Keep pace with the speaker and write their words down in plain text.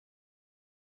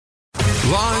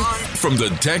Live from the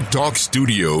Tech Talk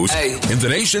studios in the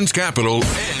nation's capital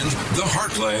and the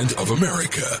heartland of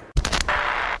America.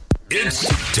 It's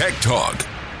Tech Talk.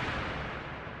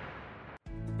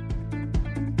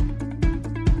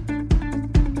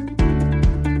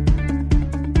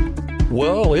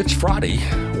 Well, it's Friday.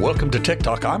 Welcome to Tech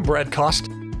Talk. I'm Brad Cost.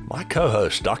 My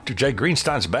co-host, Dr. Jay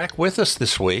Greenstein's back with us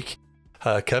this week.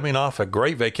 Coming off a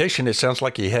great vacation, it sounds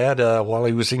like he had while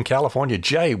he was in California.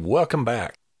 Jay, welcome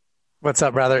back. What's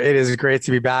up, brother? It is great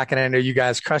to be back. And I know you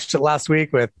guys crushed it last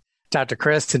week with Dr.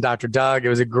 Chris and Dr. Doug. It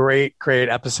was a great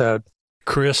episode.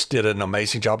 Chris did an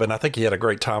amazing job, and I think he had a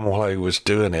great time while he was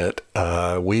doing it.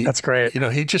 That's great. You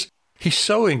know, he's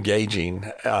so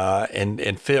engaging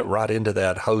and fit right into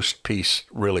that host piece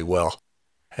really well.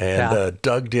 And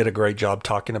Doug did a great job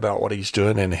talking about what he's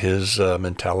doing and his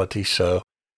mentality. So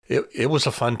it was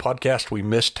a fun podcast. We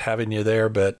missed having you there,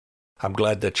 but I'm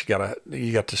glad that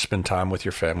you got to spend time with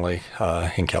your family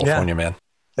in California, man.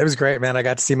 It was great, man. I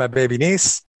got to see my baby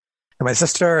niece and my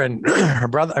sister and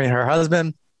her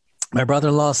husband, my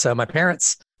brother-in-law, so my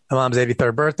parents, my mom's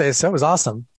 83rd birthday. So it was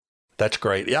awesome. That's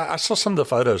great. Yeah, I saw some of the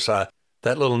photos. That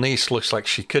little niece looks like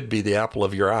she could be the apple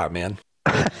of your eye, man.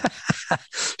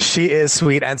 She is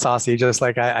sweet and saucy, just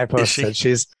like I posted.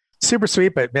 She's super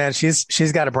sweet, but man,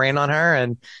 she's got a brain on her,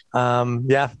 and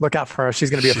look out for her. She's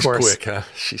going to be a force. She's quick, huh?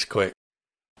 She's quick.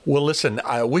 Well, listen,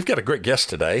 we've got a great guest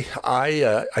today.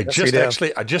 I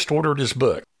just ordered his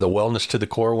book, The Wellness to the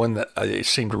Core one. That it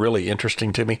seemed really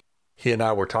interesting to me. He and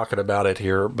I were talking about it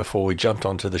here before we jumped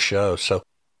onto the show. So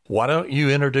why don't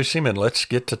you introduce him and let's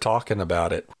get to talking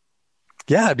about it?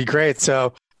 Yeah, it'd be great.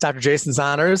 So Dr. Jason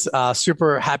Zonders,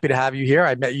 super happy to have you here.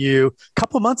 I met you a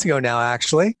couple of months ago now,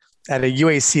 actually, at a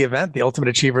UAC event, the Ultimate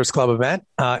Achievers Club event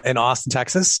in Austin,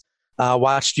 Texas.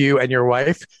 Watched you and your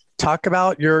wife talk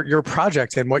about your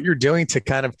project and what you're doing to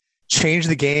kind of change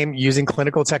the game using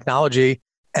clinical technology.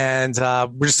 And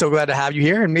we're just so glad to have you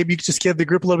here. And maybe you could just give the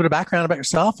group a little bit of background about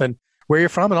yourself and where you're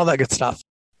from and all that good stuff.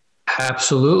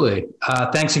 Absolutely.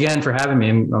 Thanks again for having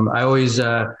me. I always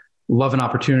love an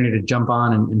opportunity to jump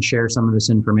on and share some of this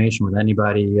information with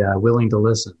anybody willing to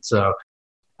listen. So,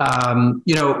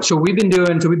 we've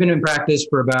been in practice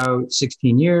for about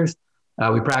 16 years.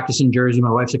 We practice in Jersey.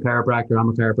 My wife's a chiropractor. I'm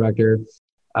a chiropractor.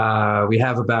 We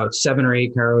have about 7 or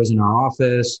 8 chiros in our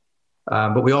office,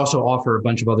 but we also offer a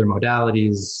bunch of other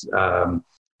modalities.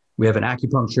 We have an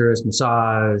acupuncturist,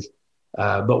 massage,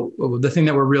 but the thing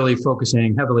that we're really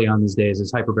focusing heavily on these days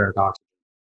is hyperbaric oxygen.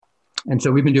 And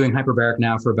so we've been doing hyperbaric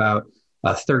now for about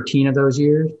 13 of those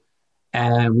years.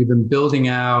 And we've been building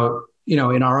out, in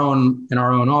our own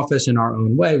office, in our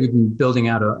own way, we've been building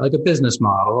out a business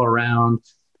model around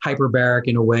hyperbaric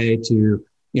in a way to,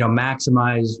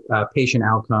 maximize patient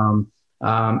outcome,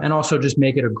 and also just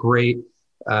make it a great,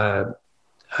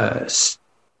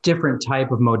 different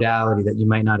type of modality that you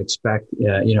might not expect, in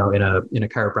a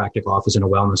chiropractic office, in a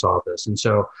wellness office. And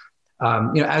so,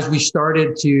 as we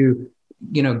started to,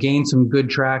 gain some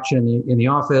good traction in the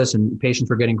office and patients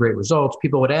were getting great results,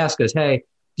 people would ask us, hey,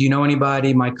 do you know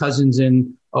anybody? My cousin's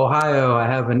in Ohio. I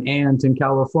have an aunt in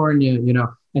California,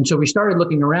 And so we started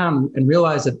looking around and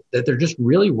realized that there just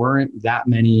really weren't that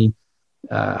many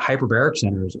hyperbaric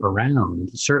centers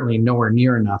around, certainly nowhere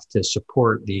near enough to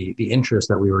support the interest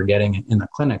that we were getting in the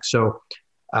clinic. So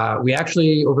we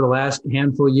actually, over the last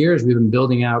handful of years, we've been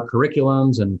building out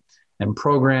curriculums and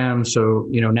programs. So,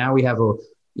 now we have a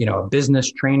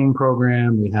business training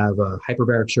program. We have a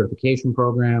hyperbaric certification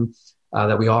program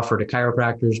that we offer to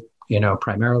chiropractors,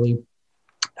 primarily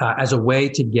as a way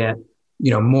to get,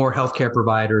 more healthcare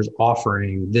providers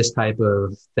offering this type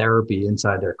of therapy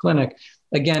inside their clinic.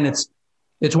 Again, it's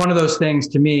one of those things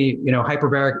to me,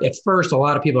 hyperbaric. At first, a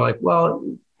lot of people are like, well,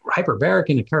 hyperbaric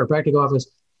in a chiropractic office.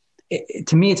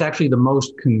 To me, it's actually the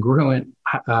most congruent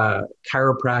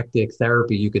chiropractic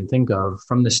therapy you can think of,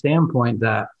 from the standpoint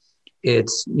that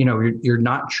it's, you're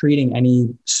not treating any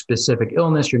specific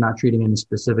illness. You're not treating any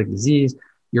specific disease.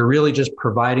 You're really just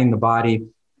providing the body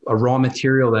a raw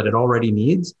material that it already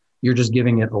needs. You're just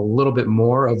giving it a little bit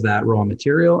more of that raw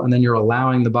material. And then you're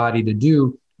allowing the body to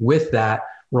do with that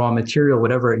raw material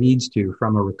whatever it needs to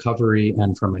from a recovery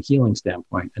and from a healing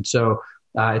standpoint. And so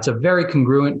it's a very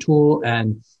congruent tool.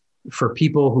 And for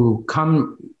people who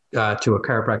come to a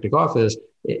chiropractic office,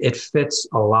 it fits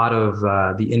a lot of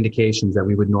the indications that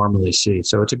we would normally see.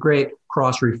 So it's a great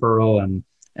cross referral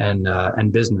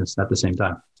and business at the same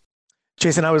time.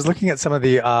 Jason, I was looking at some of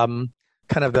the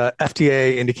kind of the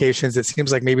FDA indications. It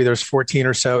seems like maybe there's 14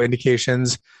 or so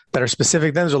indications that are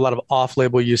specific. Then there's a lot of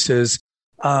off-label uses.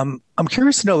 I'm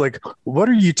curious to know, like, what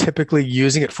are you typically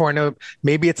using it for? I know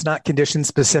maybe it's not condition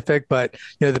specific, but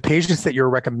the patients that you're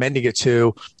recommending it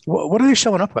to, what are they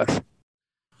showing up with?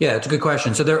 Yeah, it's a good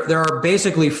question. So there are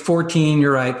basically 14,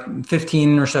 you're right,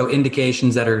 15 or so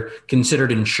indications that are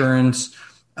considered insurance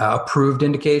approved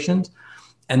indications.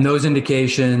 And those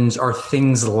indications are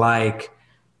things like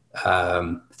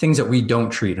things that we don't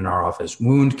treat in our office: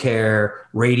 wound care,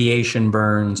 radiation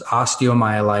burns,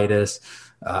 osteomyelitis,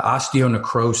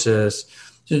 osteonecrosis.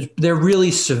 So they're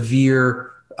really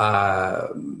severe,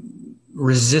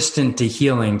 resistant to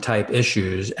healing type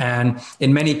issues. And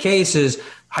in many cases,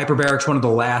 hyperbaric is one of the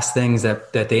last things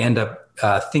that they end up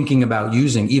thinking about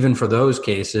using, even for those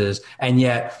cases. And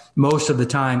yet most of the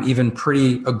time, even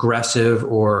pretty aggressive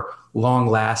or long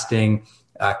lasting,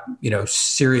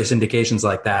 serious indications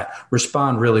like that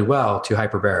respond really well to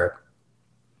hyperbaric.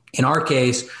 In our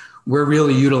case, we're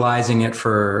really utilizing it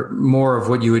for more of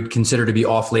what you would consider to be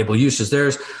off-label uses.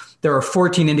 There are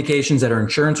 14 indications that are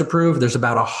insurance approved. There's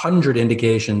about 100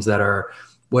 indications that are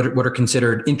what are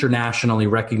considered internationally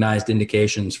recognized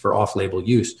indications for off-label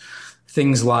use.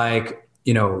 Things like,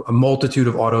 a multitude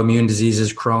of autoimmune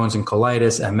diseases: Crohn's and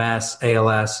colitis, MS,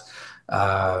 ALS,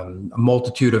 a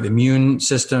multitude of immune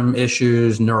system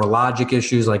issues, neurologic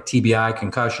issues like TBI,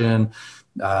 concussion,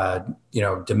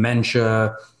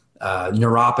 dementia,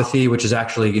 neuropathy, which is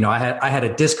actually, I had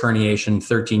a disc herniation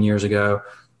 13 years ago,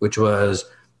 which was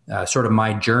sort of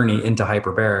my journey into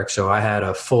hyperbaric. So I had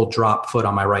a full drop foot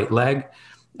on my right leg,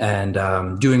 and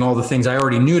doing all the things I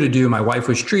already knew to do. My wife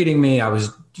was treating me. I was,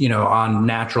 on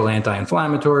natural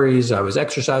anti-inflammatories. I was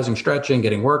exercising, stretching,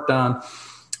 getting work done.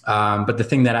 But the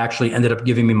thing that actually ended up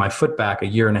giving me my foot back a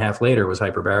year and a half later was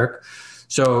hyperbaric.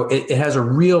 So it has a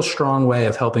real strong way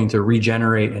of helping to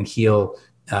regenerate and heal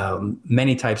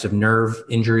many types of nerve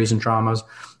injuries and traumas,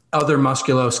 other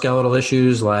musculoskeletal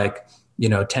issues like,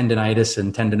 tendinitis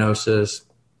and tendinosis.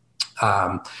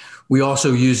 We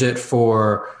also use it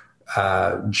for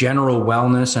general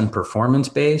wellness and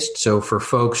performance-based. So for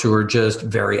folks who are just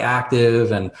very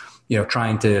active and,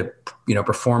 trying to,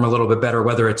 perform a little bit better,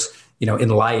 whether it's, in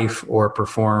life or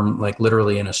perform like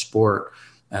literally in a sport.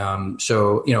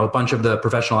 So, a bunch of the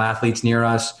professional athletes near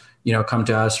us, come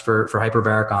to us for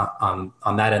hyperbaric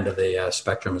on that end of the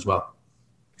spectrum as well.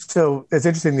 So it's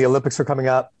interesting. The Olympics are coming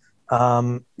up.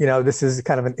 This is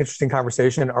kind of an interesting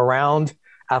conversation around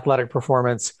athletic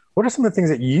performance. What are some of the things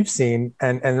that you've seen,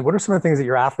 and what are some of the things that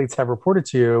your athletes have reported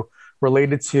to you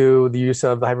related to the use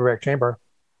of the hyperbaric chamber?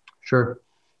 Sure.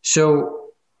 So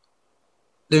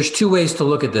there's two ways to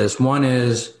look at this. One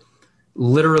is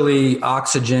literally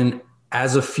oxygen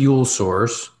as a fuel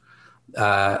source,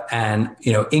 and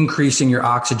increasing your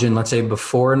oxygen, let's say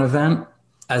before an event,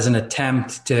 as an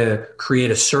attempt to create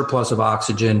a surplus of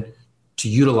oxygen to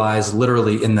utilize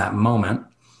literally in that moment.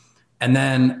 And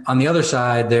then on the other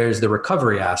side, there's the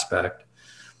recovery aspect.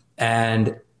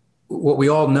 And what we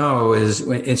all know is,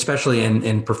 especially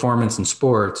in performance and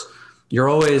sports, you're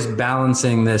always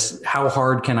balancing this: how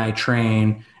hard can I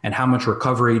train and how much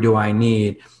recovery do I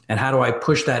need? And how do I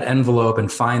push that envelope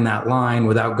and find that line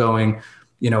without going,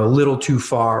 a little too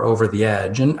far over the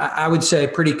edge? And I would say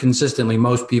pretty consistently,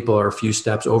 most people are a few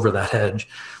steps over that edge,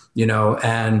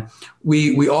 and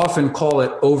we often call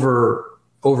it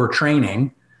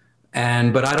overtraining.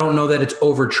 But I don't know that it's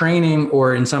overtraining,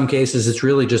 or in some cases, it's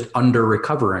really just under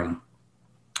recovering.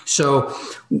 So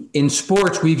in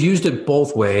sports, we've used it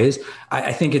both ways.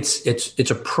 I think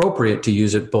it's appropriate to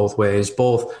use it both ways,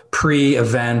 both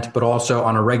pre-event, but also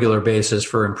on a regular basis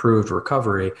for improved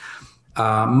recovery.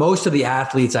 Most of the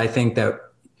athletes, I think,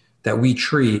 that we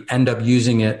treat end up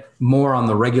using it more on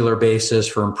the regular basis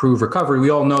for improved recovery. We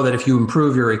all know that if you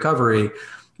improve your recovery,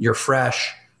 you're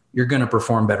fresh, you're going to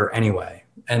perform better anyway.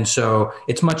 And so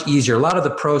it's much easier. A lot of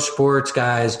the pro sports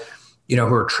guys,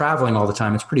 who are traveling all the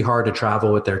time, it's pretty hard to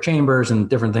travel with their chambers and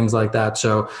different things like that.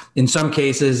 So in some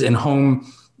cases, in home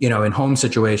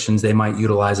situations, they might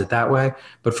utilize it that way.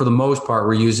 But for the most part,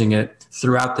 we're using it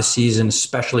throughout the season,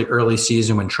 especially early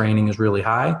season when training is really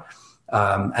high,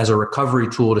 as a recovery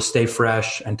tool to stay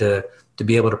fresh and to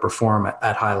be able to perform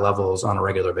at high levels on a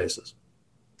regular basis.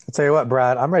 I'll tell you what,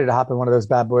 Brad, I'm ready to hop in one of those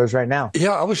bad boys right now.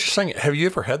 Yeah, I was just saying, have you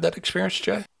ever had that experience,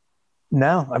 Jay?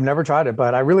 No, I've never tried it,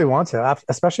 but I really want to,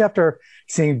 especially after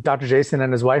seeing Dr. Jason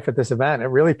and his wife at this event. It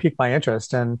really piqued my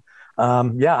interest. And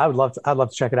I'd love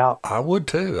to check it out. I would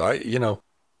too.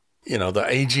 The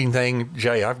aging thing,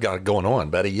 Jay, I've got going on,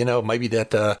 buddy. Maybe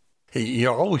that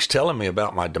you're always telling me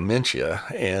about my dementia.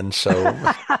 And so.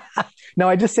 No,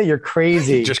 I just say you're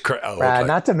crazy. Just Brad,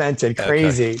 not to mention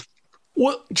crazy. Okay.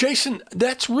 Well, Jason,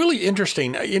 that's really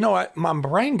interesting. My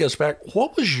brain goes back.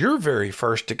 What was your very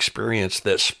first experience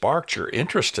that sparked your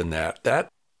interest in that?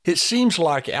 It seems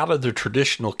like out of the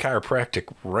traditional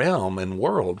chiropractic realm and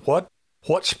world. What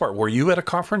sparked? Were you at a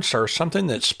conference or something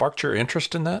that sparked your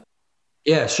interest in that?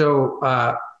 Yeah. So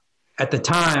at the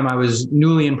time, I was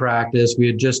newly in practice.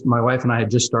 My wife and I had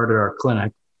just started our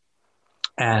clinic,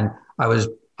 and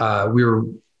we were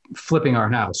flipping our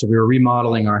house. So we were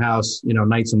remodeling our house,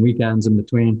 nights and weekends in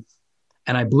between.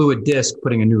 And I blew a disc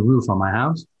putting a new roof on my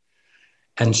house.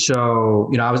 And so,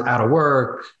 I was out of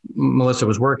work. Melissa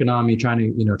was working on me, trying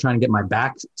to get my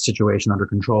back situation under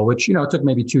control, which, took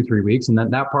maybe 2-3 weeks. And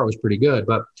that part was pretty good,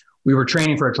 but we were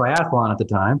training for a triathlon at the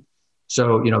time.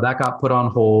 So, that got put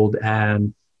on hold,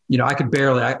 and, I could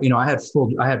barely, I had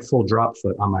full drop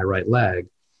foot on my right leg.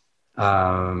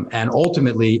 And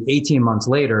ultimately 18 months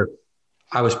later,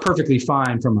 I was perfectly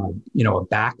fine from a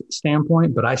back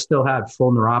standpoint, but I still had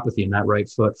full neuropathy in that right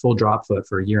foot, full drop foot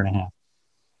for a year and a half.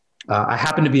 I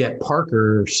happened to be at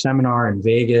Parker's seminar in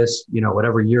Vegas,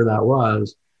 whatever year that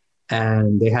was.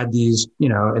 And they had these,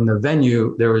 in the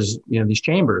venue, there was, these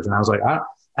chambers. And I was like, I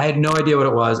had no idea what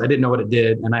it was. I didn't know what it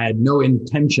did. And I had no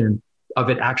intention of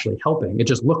it actually helping. It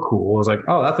just looked cool. I was like,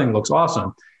 oh, that thing looks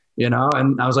awesome. And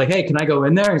I was like, hey, can I go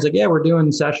in there? He's like, yeah, we're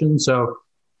doing sessions. So,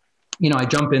 I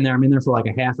jump in there. I'm in there for like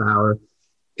a half hour.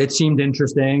 It seemed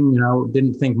interesting,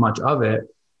 didn't think much of it.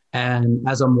 And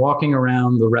as I'm walking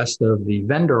around the rest of the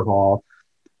vendor hall,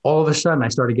 all of a sudden I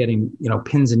started getting,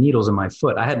 pins and needles in my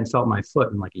foot. I hadn't felt my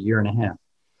foot in like a year and a half.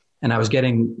 And I was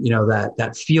getting,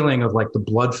 that feeling of like the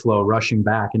blood flow rushing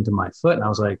back into my foot. And I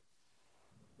was like,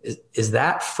 is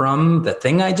that from the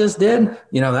thing I just did?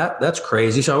 That's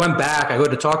crazy. So I went back, I go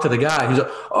to talk to the guy. He's like,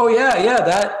 oh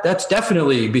yeah, that's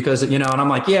definitely because, and I'm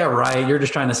like, yeah, right. You're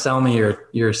just trying to sell me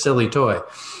your silly toy.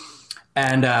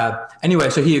 And anyway,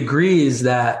 so he agrees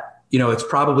that, it's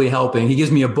probably helping. He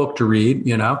gives me a book to read,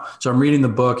 so I'm reading the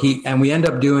book. And we end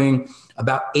up doing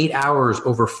about 8 hours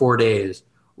over 4 days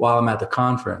while I'm at the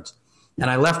conference. And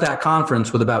I left that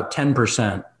conference with about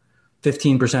 10%.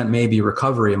 15% maybe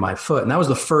recovery in my foot. And that was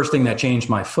the first thing that changed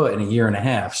my foot in a year and a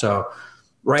half. So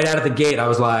right out of the gate, I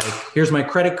was like, here's my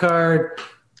credit card.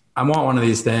 I want one of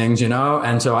these things,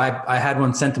 And so I had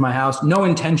one sent to my house, no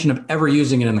intention of ever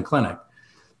using it in the clinic.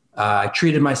 I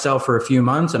treated myself for a few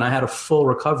months and I had a full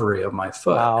recovery of my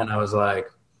foot. Wow. And I was like,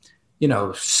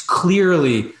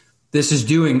 clearly this is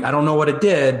doing, I don't know what it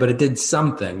did, but it did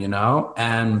something,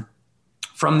 And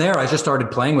from there, I just started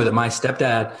playing with it. My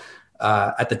stepdad,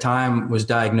 at the time was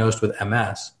diagnosed with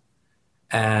MS.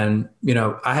 And,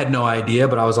 I had no idea,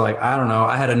 but I was like, I don't know.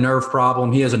 I had a nerve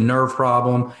problem. He has a nerve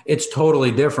problem. It's totally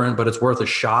different, but it's worth a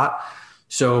shot.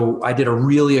 So I did a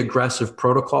really aggressive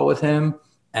protocol with him.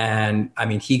 And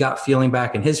he got feeling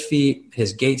back in his feet,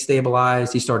 his gait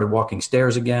stabilized. He started walking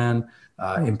stairs again,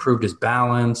 improved his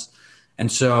balance.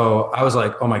 And so I was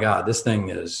like, oh my God, this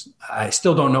thing I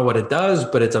still don't know what it does,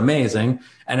 but it's amazing.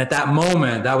 And at that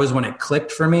moment, that was when it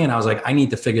clicked for me. And I was like, I need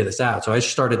to figure this out. So I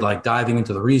started like diving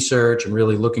into the research and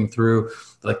really looking through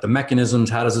like the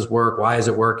mechanisms. How does this work? Why is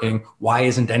it working? Why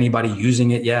isn't anybody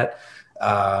using it yet?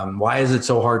 Why is it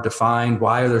so hard to find?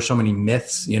 Why are there so many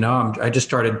myths? I just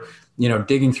started,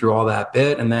 digging through all that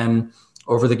bit. And then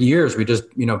over the years, we just,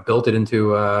 built it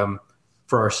into,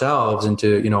 for ourselves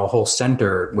into, a whole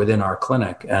center within our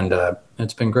clinic. And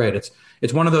it's been great.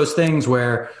 It's one of those things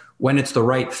where when it's the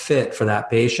right fit for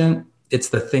that patient, it's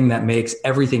the thing that makes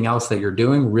everything else that you're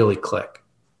doing really click.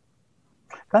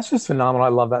 That's just phenomenal. I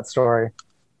love that story.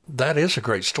 That is a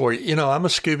great story. I'm a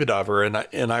scuba diver and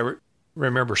I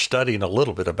remember studying a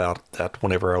little bit about that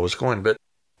whenever I was going, but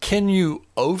can you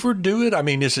overdo it?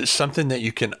 Is it something that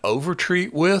you can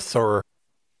overtreat with, or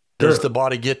does the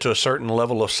body get to a certain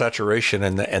level of saturation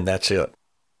and that's it?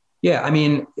 Yeah.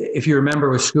 If you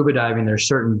remember with scuba diving, there's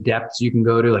certain depths you can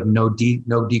go to, like no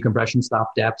decompression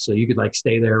stop depth. So you could like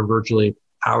stay there virtually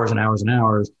hours and hours and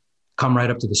hours, come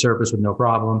right up to the surface with no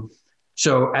problem.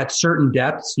 So at certain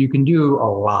depths, you can do a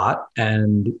lot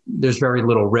and there's very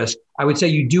little risk. I would say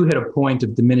you do hit a point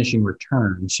of diminishing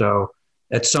return. So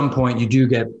at some point you do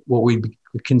get what we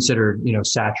consider,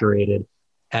 saturated,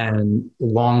 and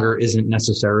longer isn't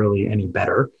necessarily any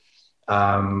better.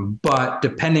 But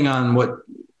depending on what,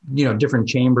 different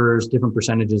chambers, different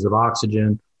percentages of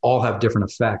oxygen all have different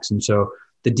effects. And so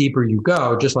the deeper you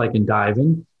go, just like in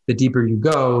diving, the deeper you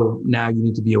go, now you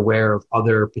need to be aware of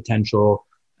other potential,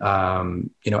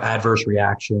 adverse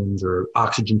reactions, or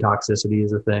oxygen toxicity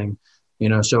is a thing,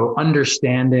 so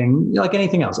understanding, like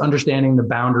anything else, understanding the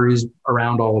boundaries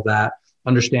around all of that,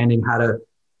 understanding how to,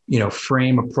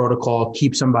 frame a protocol,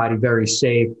 keep somebody very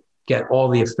safe, get all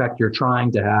the effect you're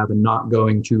trying to have and not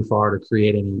going too far to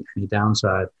create any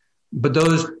downside. But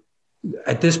those,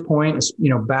 at this point,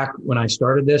 back when I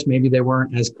started this, maybe they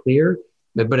weren't as clear,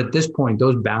 but at this point,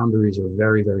 those boundaries are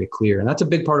very, very clear. And that's a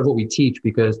big part of what we teach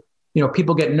because,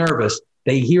 people get nervous.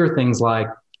 They hear things like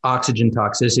oxygen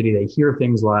toxicity. They hear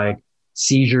things like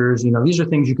seizures. These are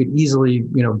things you could easily,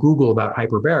 Google about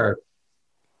hyperbaric.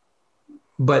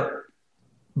 But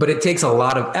it takes a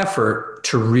lot of effort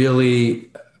to really,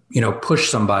 push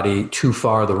somebody too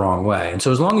far the wrong way. And so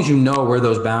as long as you know where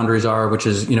those boundaries are, which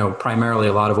is, primarily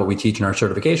a lot of what we teach in our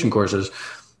certification courses,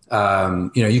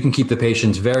 you can keep the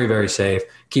patients very, very safe,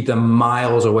 keep them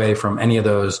miles away from any of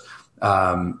those,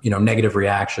 negative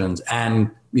reactions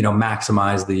and,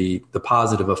 maximize the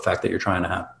positive effect that you're trying to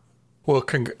have. Well,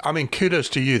 kudos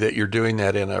to you that you're doing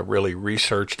that in a really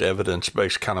researched,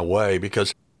 evidence-based kind of way,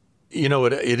 because,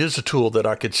 it is a tool that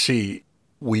I could see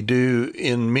we do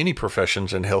in many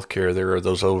professions in healthcare. There are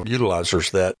those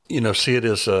overutilizers that, see it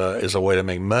as a way to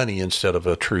make money instead of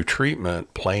a true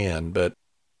treatment plan. But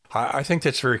I think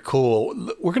that's very cool.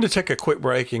 We're going to take a quick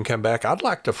break and come back. I'd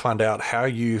like to find out how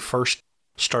you first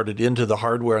started into the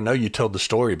hardware. I know you told the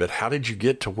story, but how did you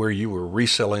get to where you were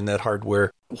reselling that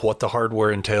hardware, what the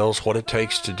hardware entails, what it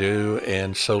takes to do?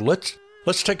 And so let's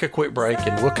take a quick break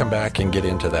and we'll come back and get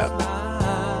into that.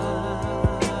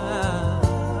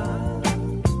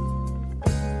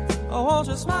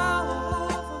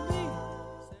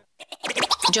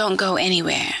 Don't go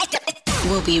anywhere.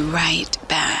 We'll be right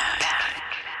back.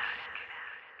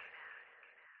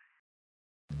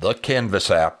 The Canvas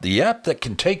app, the app that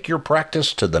can take your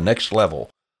practice to the next level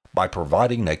by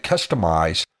providing a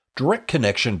customized, direct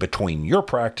connection between your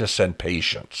practice and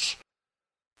patients.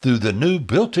 Through the new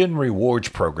built-in rewards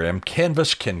program,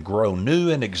 Canvas can grow new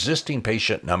and existing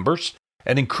patient numbers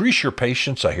and increase your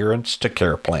patients' adherence to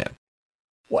care plan.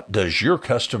 What does your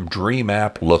custom dream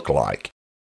app look like?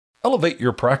 Elevate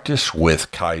your practice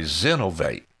with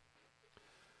Kaizenovate.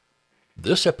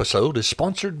 This episode is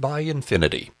sponsored by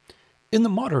Infinity. In the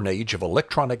modern age of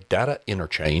electronic data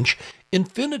interchange,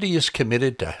 Infinity is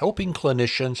committed to helping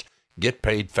clinicians get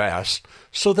paid fast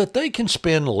so that they can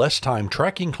spend less time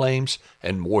tracking claims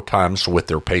and more times with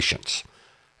their patients.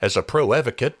 As a pro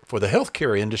advocate for the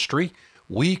healthcare industry,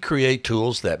 we create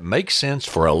tools that make sense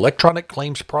for electronic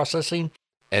claims processing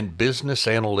and business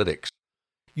analytics.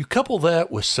 You couple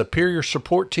that with superior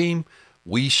support team,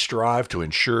 we strive to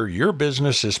ensure your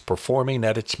business is performing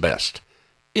at its best.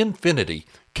 Infinity,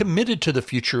 committed to the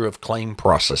future of claim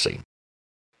processing.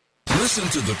 Listen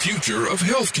to the future of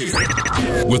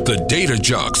healthcare with the data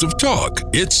jocks of talk.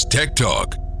 It's Tech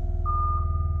Talk.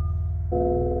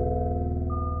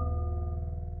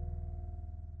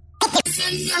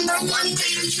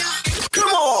 Come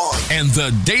on! And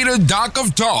the data doc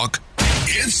of talk,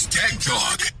 it's Tech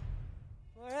Talk.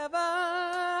 Forever,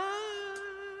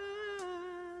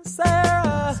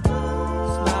 Sarah, smile.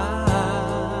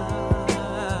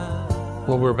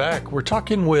 Well, we're back. We're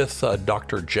talking with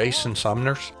Dr. Jason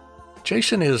Somers.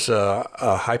 Jason is a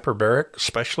hyperbaric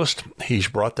specialist. He's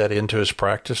brought that into his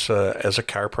practice as a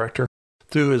chiropractor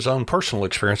through his own personal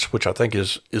experience, which I think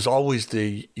is always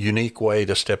the unique way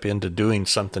to step into doing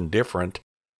something different.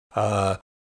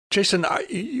 Jason,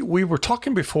 we were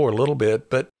talking before a little bit,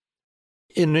 but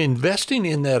in investing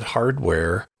in that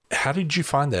hardware, how did you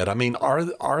find that? I mean,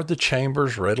 are the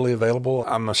chambers readily available?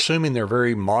 I'm assuming they're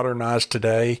very modernized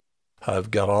today.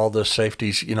 I've got all the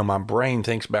safeties. You know, my brain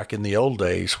thinks back in the old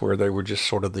days where they were just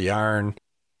sort of the iron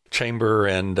chamber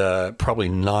and probably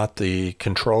not the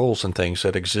controls and things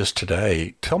that exist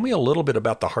today. Tell me a little bit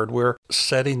about the hardware,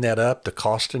 setting that up, the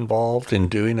cost involved in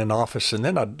doing an office. And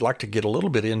then I'd like to get a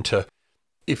little bit into,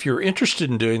 if you're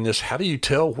interested in doing this, how do you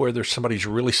tell whether somebody's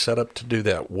really set up to do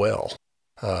that well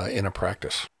in a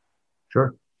practice?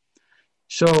 Sure.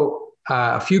 So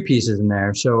a few pieces in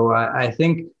there. So I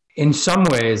think in some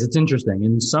ways, it's interesting.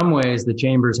 In some ways, the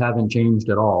chambers haven't changed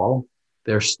at all.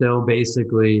 They're still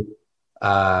basically,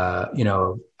 a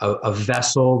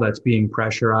vessel that's being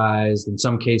pressurized. In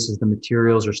some cases, the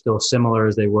materials are still similar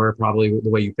as they were, probably the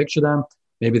way you picture them.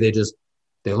 Maybe they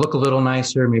look a little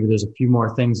nicer. Maybe there's a few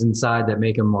more things inside that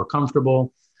make them more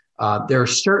comfortable. There are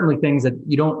certainly things that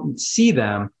you don't see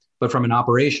them, but from an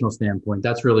operational standpoint,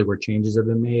 that's really where changes have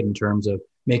been made in terms of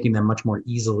making them much more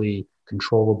easily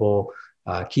controllable,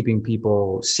 keeping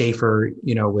people safer,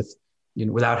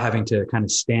 without having to kind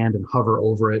of stand and hover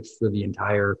over it for the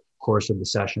entire course of the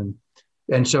session.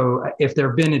 And so if there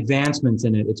have been advancements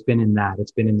in it, it's been in that.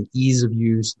 It's been in the ease of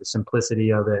use, the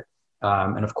simplicity of it,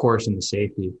 and of course in the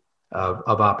safety of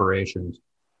operations.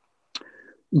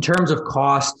 In terms of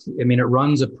cost, I mean, it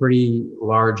runs a pretty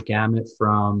large gamut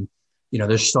from,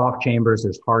 there's soft chambers,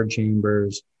 there's hard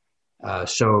chambers.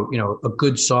 So, a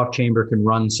good soft chamber can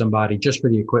run somebody just for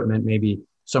the equipment, maybe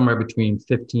somewhere between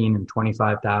 15 and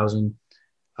 25,000.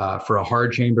 For a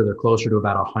hard chamber, they're closer to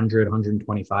about 100,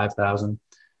 125,000.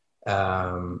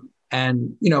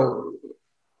 And,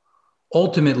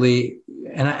 ultimately,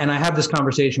 and I have this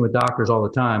conversation with doctors all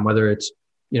the time, whether it's,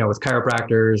 with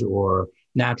chiropractors or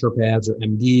naturopaths or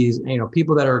MDs,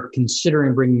 people that are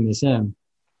considering bringing this in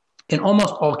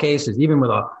almost all cases, even with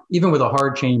a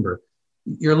hard chamber,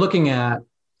 you're looking at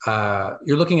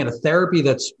a therapy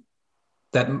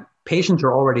that patients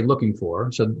are already looking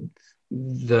for. So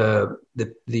the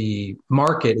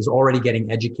market is already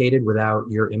getting educated without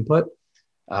your input.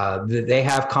 They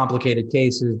have complicated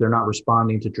cases. They're not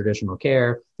responding to traditional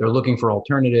care. They're looking for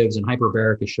alternatives, and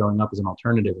hyperbaric is showing up as an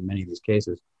alternative in many of these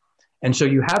cases. And so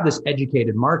you have this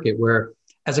educated market where,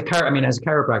 as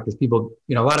chiropractors, people,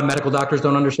 a lot of medical doctors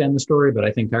don't understand the story, but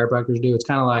I think chiropractors do. It's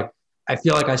kind of like, I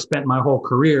feel like I spent my whole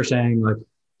career saying, like,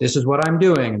 this is what I'm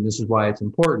doing, and this is why it's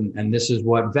important, and this is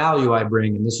what value I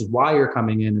bring, and this is why you're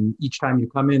coming in. And each time you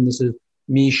come in, this is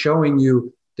me showing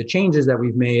you the changes that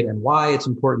we've made and why it's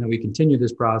important that we continue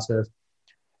this process.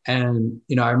 And,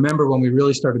 I remember when we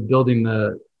really started building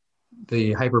the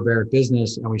hyperbaric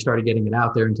business and we started getting it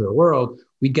out there into the world,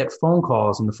 we'd get phone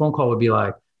calls, and the phone call would be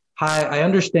like, hi, I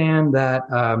understand that,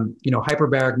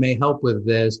 hyperbaric may help with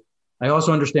this. I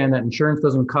also understand that insurance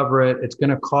doesn't cover it. It's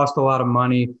going to cost a lot of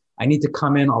money. I need to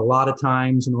come in a lot of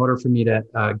times in order for me to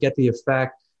get the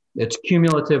effect. It's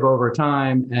cumulative over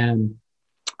time. And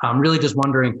I'm really just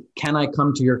wondering, can I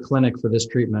come to your clinic for this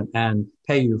treatment and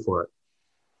pay you for it?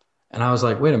 And I was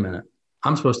like, wait a minute,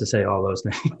 I'm supposed to say all those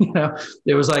things.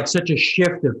 It was like such a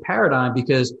shift of paradigm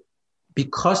because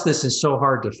this is so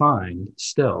hard to find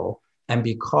still, and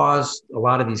because a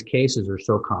lot of these cases are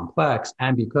so complex,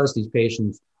 and because these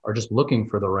patients are just looking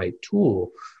for the right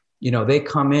tool, they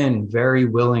come in very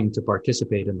willing to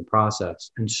participate in the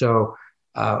process. And so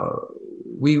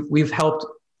we've helped,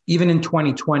 even in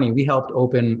 2020, we helped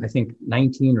open, I think,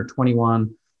 19 or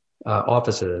 21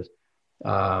 offices,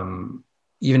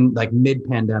 even like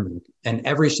mid-pandemic, and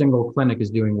every single clinic is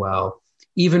doing well.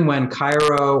 Even when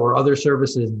chiro or other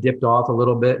services dipped off a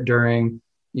little bit during,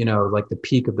 like the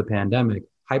peak of the pandemic,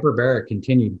 hyperbaric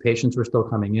continued. Patients were still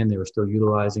coming in. They were still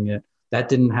utilizing it. That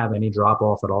didn't have any drop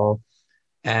off at all.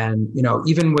 And,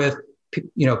 even with,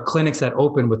 clinics that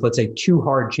open with, let's say, 2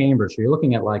 hard chambers, so you're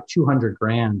looking at like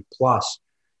 $200,000 plus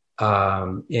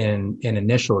in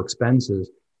initial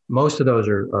expenses, most of those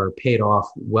are paid off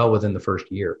well within the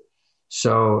first year.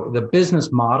 So the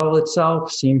business model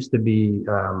itself seems to be,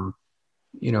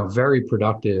 very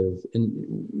productive.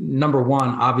 And number one,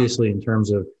 obviously, in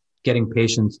terms of getting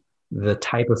patients the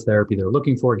type of therapy they're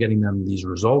looking for, getting them these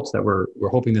results that we're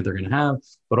hoping that they're going to have,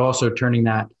 but also turning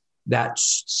that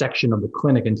section of the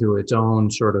clinic into its own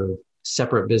sort of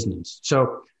separate business.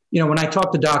 So, when I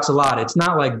talk to docs a lot, it's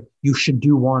not like you should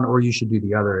do one or you should do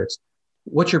the other. It's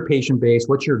what's your patient base?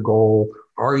 What's your goal?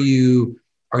 Are you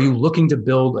looking to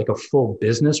build like a full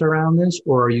business around this,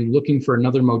 or are you looking for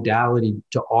another modality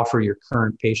to offer your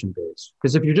current patient base?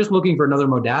 Because if you're just looking for another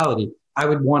modality, I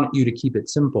would want you to keep it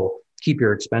simple, keep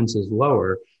your expenses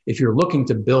lower. If you're looking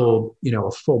to build,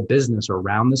 a full business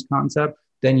around this concept,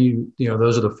 then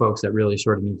those are the folks that really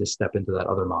sort of need to step into that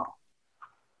other model.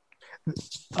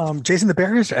 Jason, the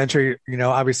barriers to entry,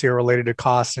 obviously are related to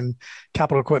cost and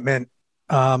capital equipment.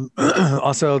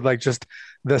 Also, like just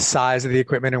the size of the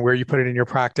equipment and where you put it in your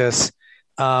practice.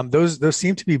 Those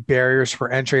seem to be barriers for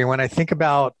entry. And when I think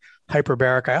about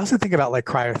hyperbaric, I also think about like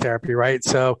cryotherapy, right?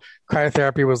 So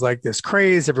cryotherapy was like this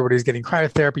craze. Everybody's getting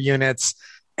cryotherapy units.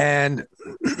 And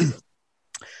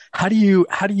how do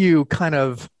you kind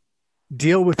of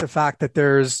deal with the fact that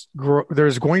there's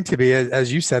going to be,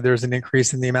 as you said, there's an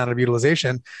increase in the amount of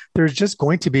utilization. There's just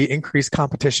going to be increased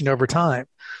competition over time.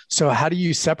 So how do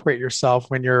you separate yourself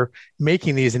when you're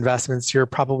making these investments? You're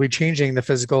probably changing the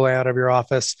physical layout of your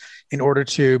office in order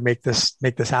to make this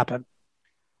happen.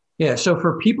 Yeah. So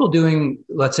for people doing,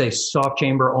 let's say, soft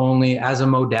chamber only as a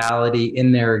modality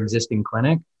in their existing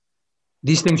clinic,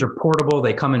 these things are portable.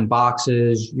 They come in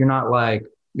boxes. You're not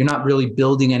really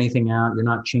building anything out. You're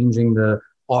not changing the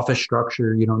office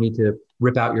structure. You don't need to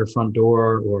rip out your front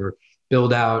door or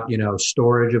build out,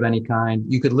 storage of any kind.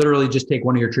 You could literally just take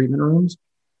one of your treatment rooms,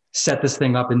 set this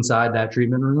thing up inside that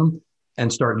treatment room,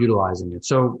 and start utilizing it.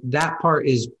 So that part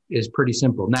is pretty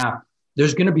simple. Now,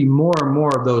 there's going to be more and more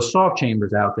of those soft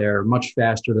chambers out there much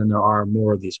faster than there are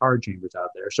more of these hard chambers out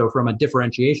there. So from a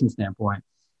differentiation standpoint,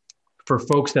 for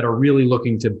folks that are really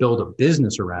looking to build a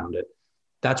business around it,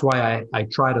 that's why I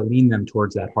try to lean them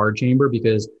towards that hard chamber,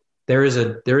 because there is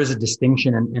a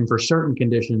distinction. And for certain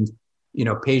conditions,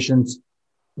 patients,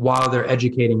 while they're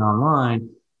educating online,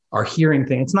 are hearing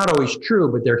things. It's not always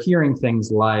true, but they're hearing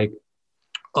things like,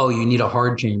 oh, you need a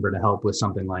hard chamber to help with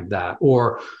something like that.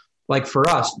 Or like for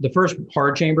us, the first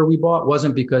hard chamber we bought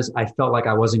wasn't because I felt like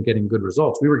I wasn't getting good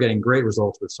results. We were getting great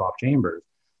results with soft chambers.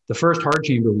 The first hard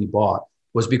chamber we bought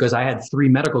was because I had 3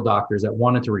 medical doctors that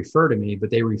wanted to refer to me, but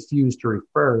they refused to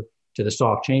refer to the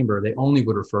soft chamber. They only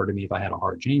would refer to me if I had a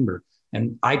hard chamber.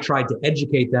 And I tried to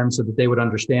educate them so that they would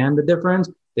understand the difference.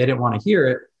 They didn't want to hear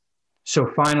it. So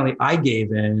finally I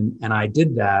gave in and I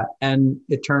did that. And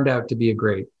it turned out to be a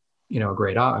great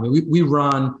I mean,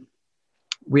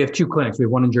 we have 2 clinics. We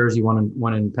have one in Jersey,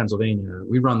 one in Pennsylvania.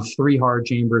 We run 3 hard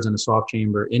chambers and a soft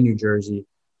chamber in New Jersey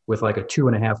with like a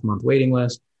 2.5 month waiting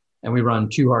list. And we run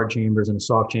 2 hard chambers and a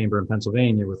soft chamber in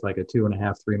Pennsylvania with like a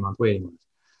 2.5, 3 month waiting list.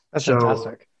 That's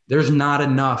fantastic. There's not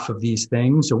enough of these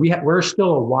things. So we're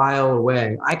still a while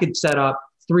away. I could set up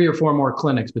 3 or 4 more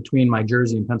clinics between my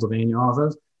Jersey and Pennsylvania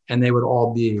office, and they would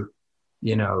all be,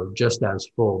 just as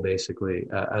full basically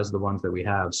as the ones that we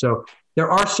have. So there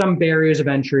are some barriers of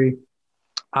entry,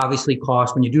 obviously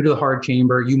cost. When you do the hard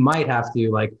chamber, you might have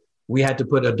to, we had to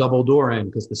put a double door in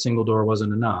because the single door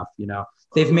wasn't enough.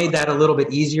 They've made that a little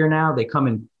bit easier now.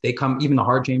 Even the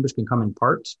hard chambers can come in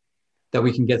parts that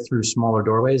we can get through smaller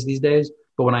doorways these days.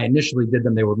 But when I initially did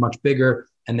them, they were much bigger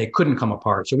and they couldn't come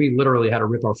apart. So we literally had to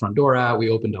rip our front door out. We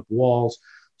opened up walls.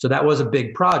 So that was a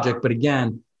big project. But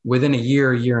again, within a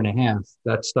year and a half,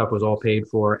 that stuff was all paid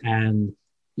for and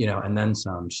then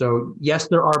some. So yes,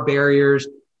 there are barriers,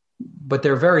 but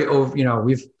they're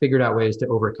we've figured out ways to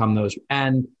overcome those.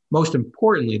 And most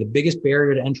importantly, the biggest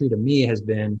barrier to entry to me has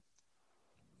been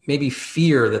maybe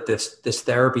fear that this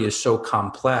therapy is so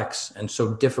complex and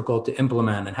so difficult to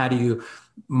implement. And how do you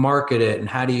market it? And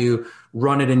how do you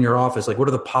run it in your office? Like, what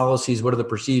are the policies? What are the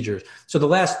procedures? So the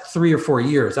last 3 or 4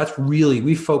 years,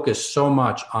 we focused so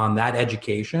much on that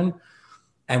education,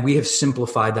 and we have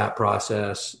simplified that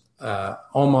process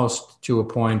almost to a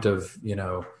point of,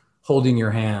 holding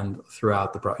your hand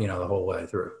throughout the whole way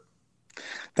through.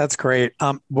 That's great.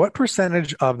 What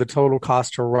percentage of the total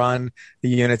cost to run the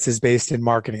units is based in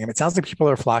marketing? And it sounds like people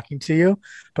are flocking to you,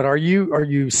 but are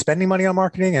you spending money on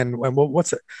marketing? And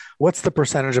what's the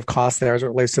percentage of cost there as it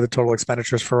relates to the total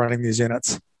expenditures for running these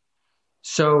units?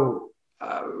 So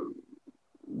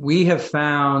we have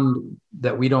found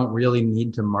that we don't really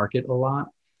need to market a lot.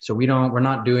 So we're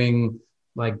not doing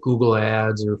like Google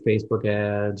ads or Facebook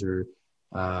ads or,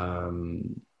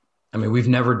 we've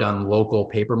never done local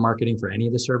paper marketing for any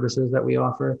of the services that we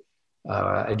offer.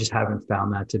 I just haven't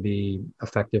found that to be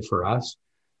effective for us.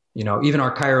 Even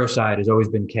our chiro side has always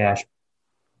been cash,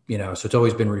 so it's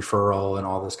always been referral and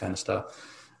all this kind of stuff.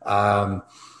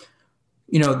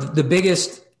 The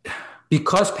biggest,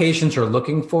 because patients are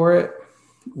looking for it,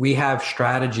 we have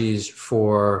strategies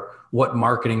for what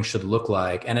marketing should look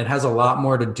like. And it has a lot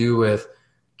more to do with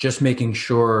just making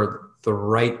sure the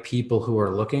right people who are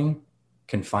looking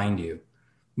can find you,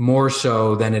 more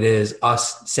so than it is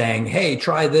us saying, hey,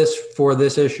 try this for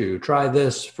this issue, try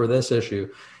this for this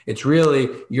issue. It's really,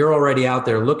 you're already out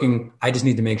there looking. I just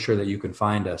need to make sure that you can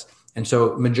find us. And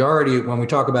so majority, when we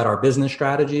talk about our business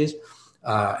strategies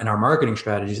and our marketing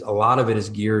strategies, a lot of it is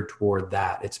geared toward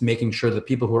that. It's making sure that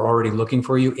people who are already looking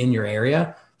for you in your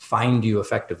area find you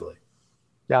effectively.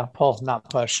 Yeah, pull, not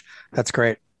push. That's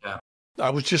great. I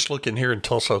was just looking here in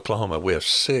Tulsa, Oklahoma. We have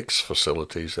 6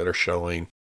 facilities that are showing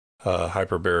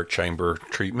hyperbaric chamber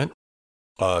treatment.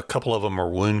 A couple of them are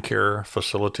wound care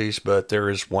facilities, but there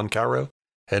is 1 chiro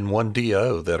and 1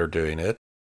 DO that are doing it.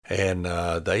 And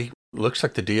looks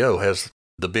like the DO has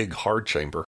the big hard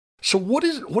chamber. So what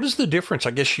is the difference?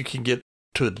 I guess you can get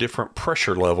to a different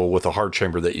pressure level with a hard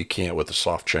chamber that you can't with a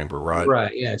soft chamber, right?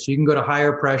 Right, yeah. So you can go to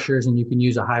higher pressures and you can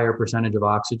use a higher percentage of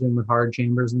oxygen with hard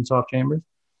chambers than soft chambers.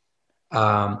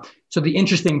 So the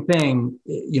interesting thing,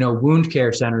 wound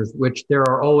care centers, which there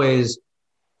are always,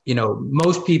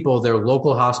 most people, their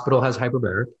local hospital has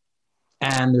hyperbaric,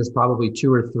 and there's probably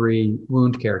 2 or 3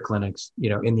 wound care clinics,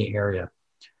 in the area.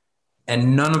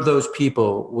 And none of those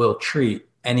people will treat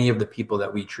any of the people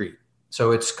that we treat.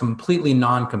 So it's completely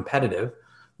non-competitive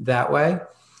that way.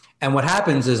 And what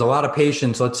happens is a lot of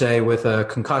patients, let's say with a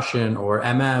concussion or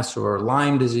MS or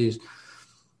Lyme disease,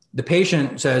 the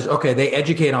patient says, okay, they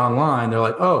educate online. They're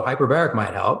like, oh, hyperbaric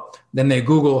might help. Then they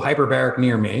Google hyperbaric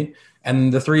near me.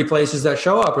 And the 3 places that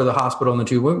show up are the hospital and the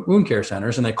 2 wound care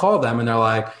centers. And they call them and they're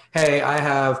like, hey, I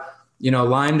have,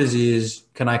 Lyme disease.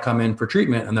 Can I come in for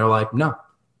treatment? And they're like, no.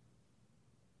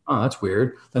 Oh, that's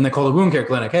weird. Then they call the wound care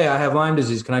clinic. Hey, I have Lyme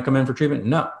disease. Can I come in for treatment?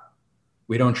 No,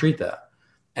 we don't treat that.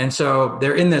 And so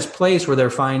they're in this place where they're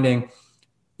finding,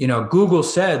 Google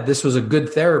said this was a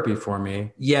good therapy for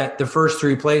me, yet the first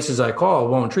 3 places I call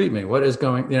won't treat me. What is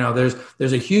going,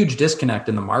 there's a huge disconnect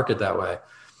in the market that way.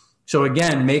 So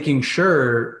again, making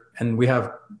sure, and we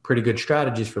have pretty good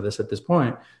strategies for this at this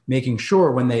point, making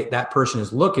sure when that person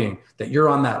is looking that you're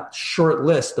on that short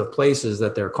list of places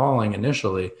that they're calling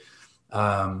initially,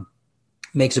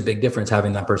 makes a big difference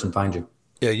having that person find you.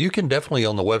 Yeah, you can definitely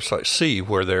on the website see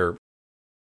where they're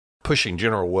pushing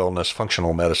general wellness,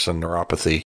 functional medicine,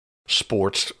 neuropathy,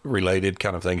 sports related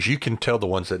kind of things. You can tell the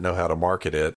ones that know how to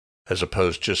market it as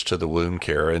opposed just to the wound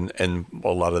care. And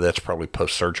a lot of that's probably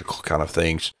post-surgical kind of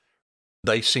things.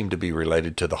 They seem to be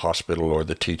related to the hospital or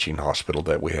the teaching hospital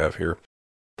that we have here.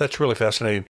 That's really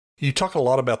fascinating. You talk a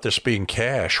lot about this being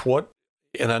cash.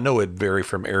 And I know it vary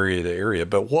from area to area,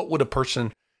 but what would a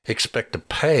person expect to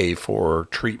pay for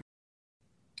treatment?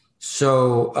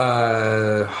 So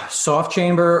soft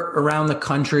chamber around the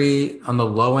country on the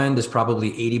low end is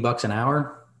probably $80 an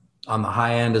hour. On the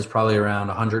high end is probably around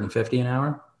 $150 an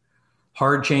hour.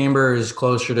 Hard chamber is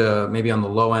closer to maybe on the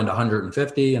low end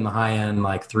 $150 and the high end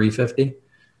like $350.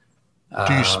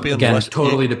 Do you spend again, less?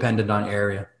 Totally dependent on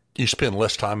area. You spend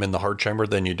less time in the hard chamber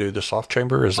than you do the soft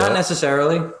chamber? Is Not that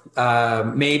necessarily?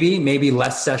 Maybe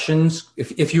less sessions.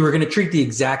 If you were going to treat the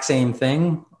exact same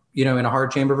thing, in a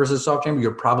hard chamber versus a soft chamber,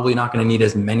 you're probably not going to need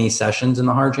as many sessions in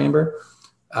the hard chamber.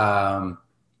 But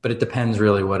it depends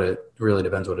really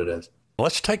depends what it is.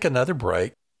 Let's take another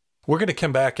break. We're going to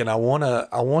come back and I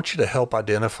want you to help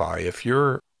identify, if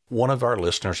you're one of our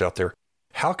listeners out there,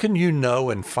 how can you know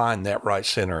and find that right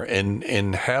center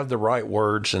and have the right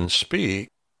words and speak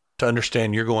to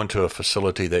understand you're going to a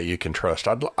facility that you can trust?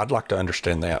 I'd like to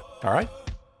understand that. All right.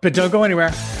 But don't go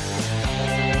anywhere.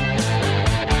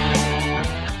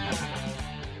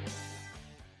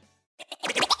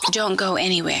 Don't go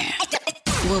anywhere.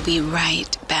 We'll be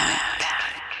right back.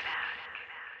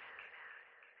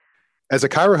 As a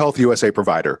ChiroHealth USA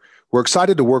provider, we're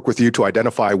excited to work with you to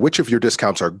identify which of your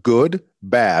discounts are good,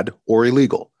 bad, or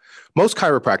illegal. Most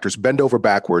chiropractors bend over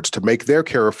backwards to make their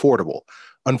care affordable.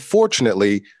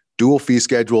 Unfortunately, dual fee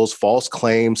schedules, false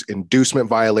claims, inducement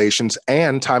violations,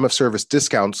 and time of service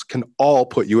discounts can all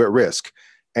put you at risk.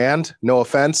 And, no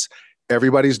offense,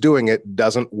 everybody's doing it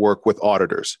doesn't work with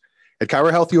auditors. At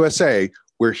ChiroHealth USA,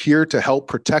 we're here to help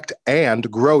protect and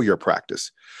grow your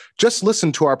practice. Just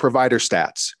listen to our provider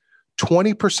stats.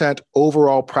 20%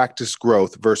 overall practice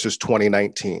growth versus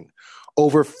 2019.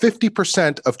 Over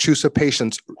 50% of CHUSA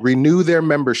patients renew their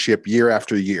membership year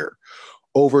after year.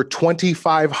 Over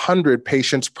 2,500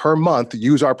 patients per month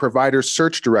use our provider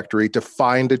search directory to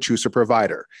find a CHUSA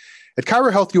provider. At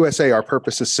ChiroHealth USA, our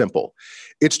purpose is simple.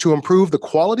 It's to improve the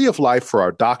quality of life for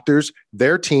our doctors,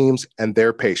 their teams, and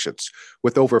their patients.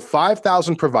 With over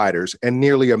 5,000 providers and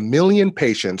nearly 1 million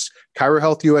patients,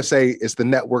 ChiroHealth USA is the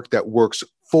network that works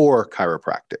for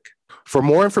chiropractic. For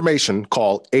more information,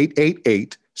 call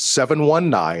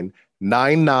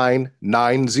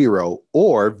 888-719-9990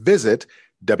 or visit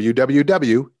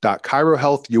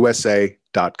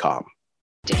www.chirohealthusa.com.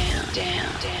 Down.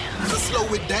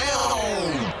 Slow it down.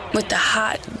 With the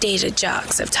hot data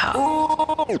jocks of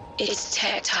talk. It's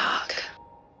Tech Talk.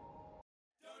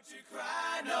 Don't you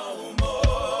cry no more.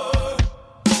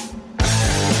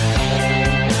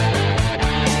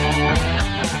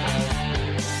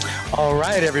 All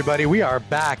right, everybody, we are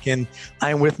back, and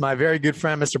I'm with my very good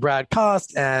friend, Mr. Brad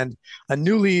Cost, and a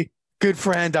newly good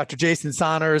friend, Dr. Jason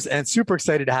Saunders, and super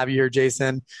excited to have you here,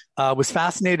 Jason. Was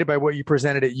fascinated by what you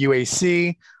presented at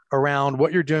UAC around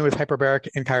what you're doing with hyperbaric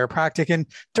and chiropractic. And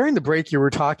during the break, you were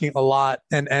talking a lot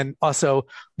and also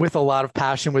with a lot of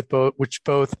passion with which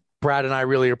both Brad and I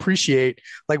really appreciate,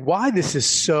 like why this is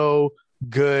so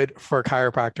good for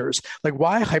chiropractors, like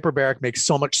why hyperbaric makes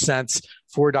so much sense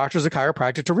for doctors of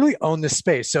chiropractic to really own this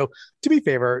space. So to be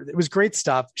fair, it was great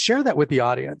stuff. Share that with the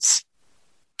audience.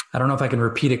 I don't know if I can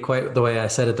repeat it quite the way I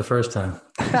said it the first time.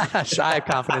 I have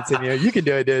confidence in you. You can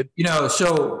do it, dude.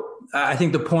 So I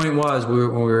think the point was when we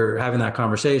were having that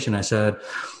conversation, I said,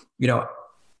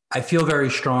 I feel very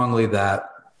strongly that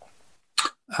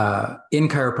in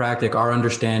chiropractic, our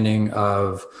understanding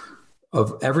of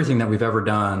everything that we've ever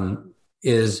done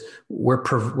is we're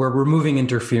removing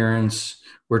interference.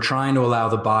 We're trying to allow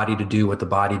the body to do what the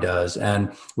body does.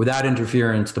 And without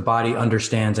interference, the body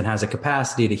understands and has a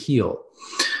capacity to heal.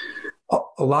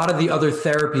 A lot of the other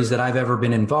therapies that I've ever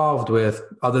been involved with,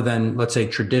 other than, let's say,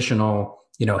 traditional,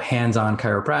 hands-on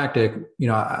chiropractic,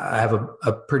 I have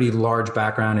a pretty large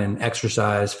background in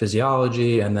exercise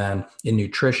physiology and then in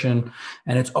nutrition.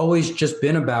 And it's always just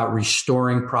been about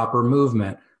restoring proper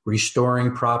movement,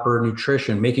 restoring proper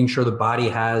nutrition, making sure the body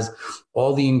has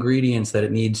all the ingredients that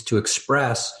it needs to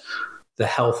express the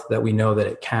health that we know that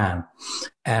it can.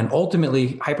 And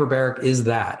ultimately, hyperbaric is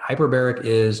that. Hyperbaric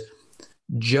is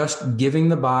just giving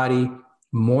the body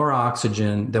more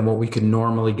oxygen than what we could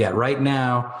normally get. Right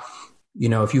now,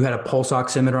 if you had a pulse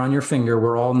oximeter on your finger,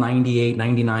 we're all 98,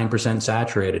 99%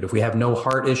 saturated. If we have no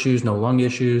heart issues, no lung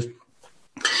issues,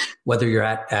 whether you're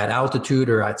at altitude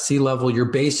or at sea level, you're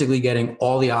basically getting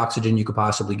all the oxygen you could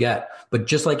possibly get. But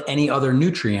just like any other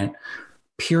nutrient,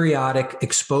 periodic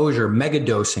exposure,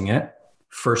 megadosing it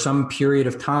for some period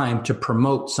of time to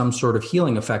promote some sort of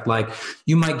healing effect. Like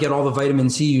you might get all the vitamin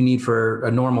C you need for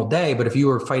a normal day, but if you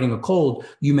were fighting a cold,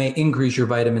 you may increase your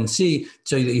vitamin C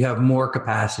so that you have more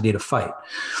capacity to fight.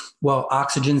 Well,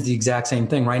 oxygen's the exact same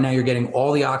thing. Right now, you're getting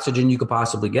all the oxygen you could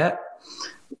possibly get,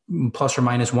 plus or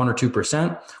minus 1 or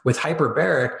 2%. With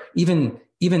hyperbaric,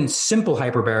 even simple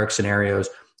hyperbaric scenarios,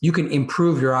 you can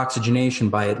improve your oxygenation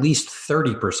by at least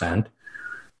 30%.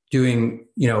 Doing,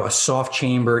 a soft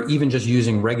chamber, even just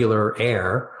using regular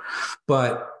air.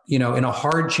 But, in a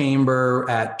hard chamber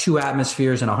at 2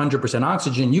 atmospheres and 100%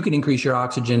 oxygen, you can increase your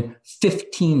oxygen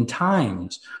 15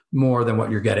 times more than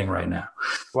what you're getting right now.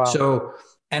 Wow. So,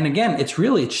 and again, it's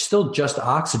still just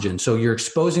oxygen. So you're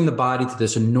exposing the body to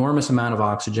this enormous amount of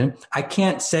oxygen. I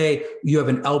can't say you have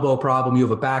an elbow problem, you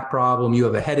have a back problem, you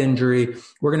have a head injury.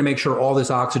 We're going to make sure all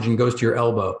this oxygen goes to your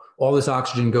elbow. All this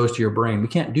oxygen goes to your brain. We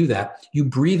can't do that. You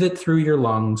breathe it through your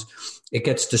lungs. It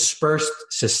gets dispersed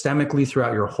systemically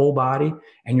throughout your whole body,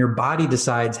 and your body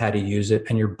decides how to use it,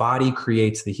 and your body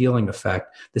creates the healing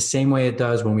effect the same way it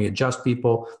does when we adjust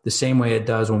people, the same way it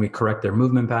does when we correct their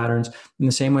movement patterns, and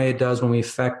the same way it does when we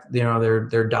affect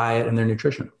their diet and their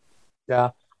nutrition.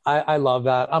 Yeah, I love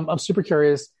that. I'm super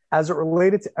curious, as it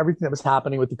related to everything that was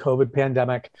happening with the COVID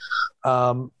pandemic,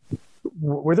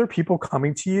 were there people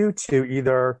coming to you to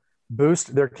either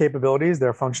boost their capabilities,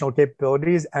 their functional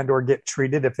capabilities, and or get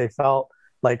treated if they felt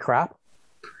like crap?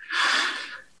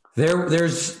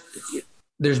 There's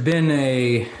been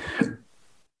a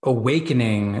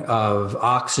awakening of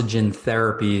oxygen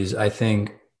therapies, I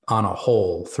think, on a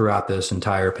whole throughout this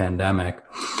entire pandemic.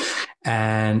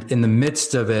 And in the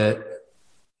midst of it,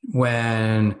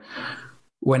 when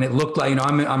it looked like,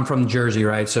 I'm from Jersey,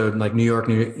 right? So like New York,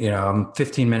 I'm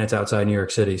 15 minutes outside New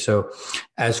York City. So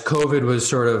as COVID was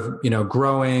sort of,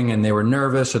 growing and they were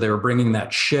nervous, so they were bringing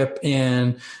that ship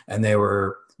in and they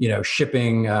were,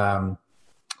 shipping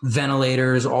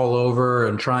ventilators all over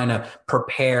and trying to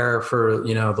prepare for,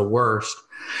 the worst.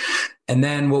 And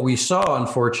then what we saw,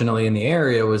 unfortunately, in the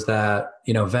area was that,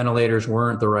 ventilators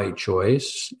weren't the right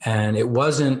choice. And it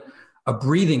wasn't a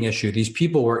breathing issue. These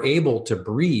people were able to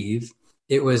breathe.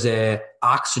 It was a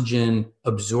oxygen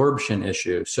absorption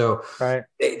issue. So right.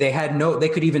 they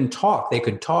could even talk. They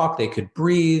could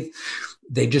breathe.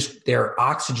 Their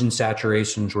oxygen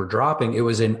saturations were dropping. It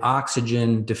was an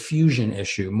oxygen diffusion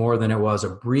issue more than it was a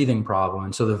breathing problem.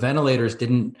 And so the ventilators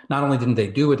not only didn't they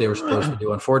do what they were supposed to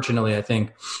do, unfortunately, I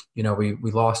think, we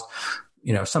lost,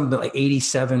 something like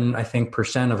 87, I think,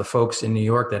 % of the folks in New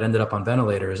York that ended up on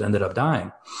ventilators ended up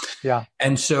dying. Yeah.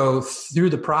 And so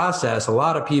through the process, a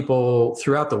lot of people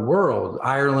throughout the world,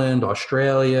 Ireland,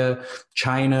 Australia,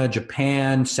 China,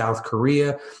 Japan, South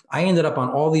Korea, I ended up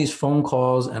on all these phone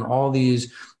calls and all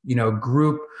these,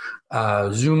 group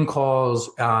Zoom calls,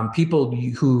 people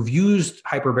who've used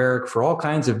hyperbaric for all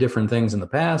kinds of different things in the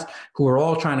past, who are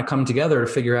all trying to come together to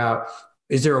figure out,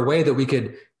 is there a way that we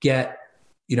could get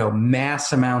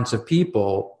mass amounts of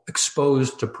people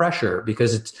exposed to pressure,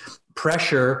 because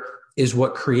pressure is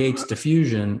what creates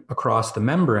diffusion across the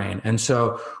membrane. And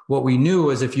so what we knew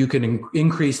was if you could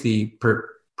increase the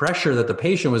pressure that the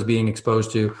patient was being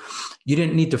exposed to, you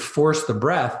didn't need to force the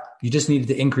breath. You just needed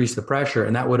to increase the pressure,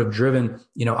 and that would have driven,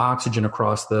 oxygen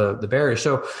across the barrier.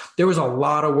 So there was a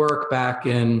lot of work back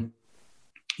in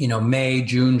May,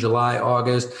 June, July,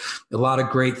 August, a lot of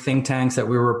great think tanks that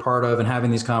we were a part of and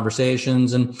having these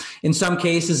conversations. And in some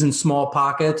cases, in small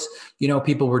pockets,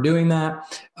 people were doing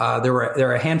that. There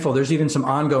are a handful. There's even some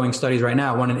ongoing studies right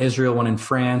now, one in Israel, one in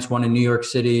France, one in New York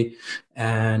City,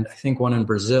 and I think one in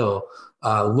Brazil,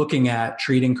 looking at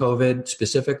treating COVID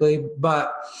specifically.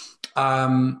 But,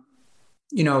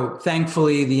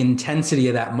 thankfully, the intensity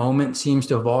of that moment seems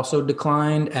to have also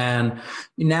declined. And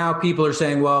now people are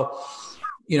saying, well,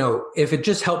 if it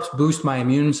just helps boost my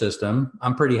immune system,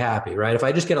 I'm pretty happy, right? If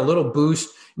I just get a little boost,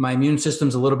 my immune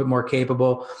system's a little bit more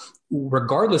capable,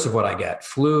 regardless of what I get,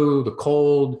 flu, the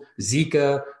cold,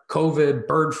 Zika, COVID,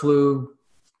 bird flu,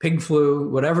 pig flu,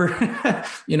 whatever,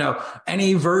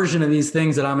 any version of these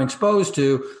things that I'm exposed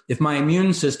to, if my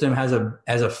immune system has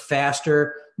a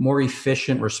faster, more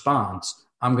efficient response,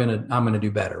 I'm gonna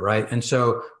do better, right? And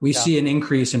so we see an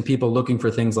increase in people looking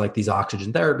for things like these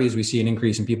oxygen therapies. We see an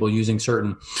increase in people using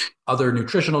certain other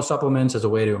nutritional supplements as a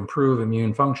way to improve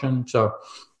immune function. So,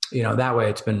 that way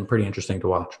it's been pretty interesting to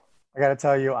watch. I got to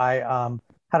tell you, I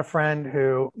had a friend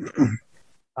who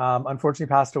unfortunately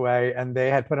passed away, and they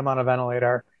had put him on a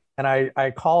ventilator. And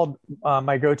I called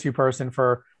my go-to person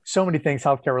for so many things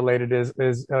healthcare related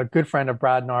is a good friend of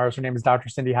Brad and ours. Her name is Dr.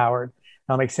 Cindy Howard.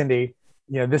 And I'm like, Cindy,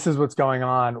 this is what's going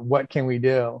on. What can we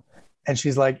do? And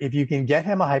she's like, if you can get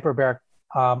him a hyperbaric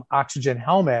oxygen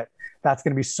helmet, that's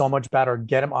going to be so much better.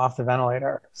 Get him off the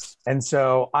ventilator. And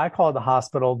so I called the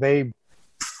hospital. They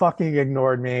fucking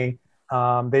ignored me.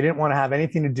 They didn't want to have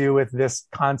anything to do with this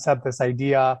concept, this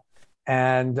idea.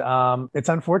 And it's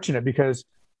unfortunate because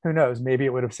who knows, maybe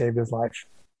it would have saved his life.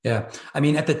 Yeah. I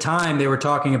mean, at the time they were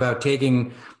talking about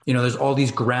taking, there's all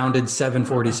these grounded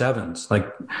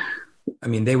 747s.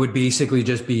 They would basically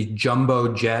just be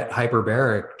jumbo jet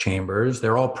hyperbaric chambers.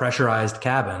 They're all pressurized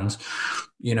cabins.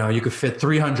 You could fit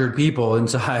 300 people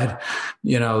inside,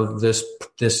 this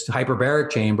hyperbaric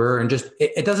chamber, and just,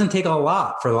 it doesn't take a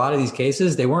lot for a lot of these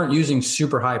cases. They weren't using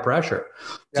super high pressure,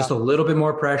 just a little bit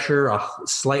more pressure, a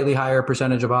slightly higher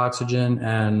percentage of oxygen.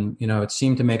 And, it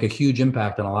seemed to make a huge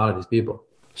impact on a lot of these people.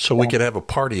 So we could have a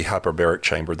party hyperbaric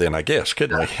chamber then, I guess,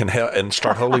 couldn't we? And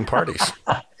start holding parties.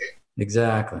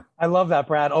 Exactly. I love that,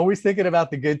 Brad. Always thinking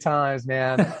about the good times,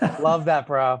 man. Love that,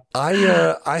 bro.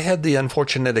 I had the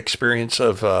unfortunate experience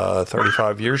of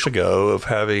 35 years ago of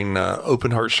having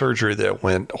open heart surgery that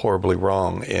went horribly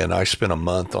wrong, and I spent a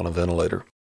month on a ventilator.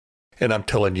 And I'm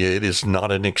telling you, it is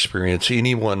not an experience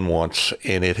anyone wants,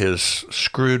 and it has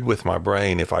screwed with my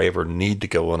brain. If I ever need to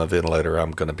go on a ventilator,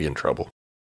 I'm going to be in trouble.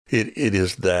 It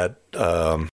is that...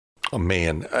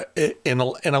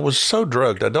 and I was so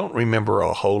drugged, I don't remember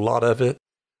a whole lot of it,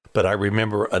 but I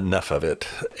remember enough of it.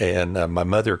 And my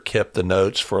mother kept the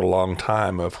notes for a long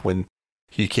time of when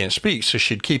you can't speak. So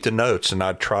she'd keep the notes and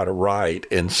I'd try to write.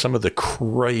 And some of the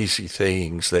crazy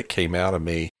things that came out of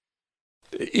me,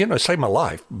 saved my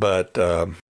life. But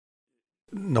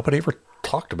nobody ever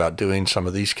talked about doing some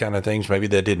of these kind of things. Maybe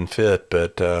that didn't fit,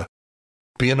 but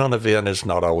being on a vent is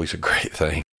not always a great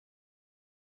thing.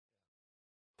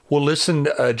 Well, listen,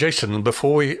 Jason,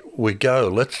 before we go,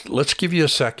 let's give you a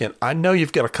second. I know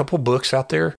you've got a couple books out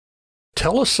there.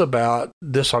 Tell us about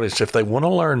this audience. If they want to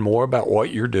learn more about what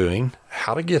you're doing,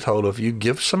 how to get hold of you,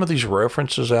 give some of these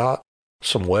references out,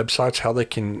 some websites, how they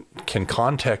can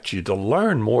contact you to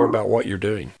learn more about what you're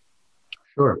doing.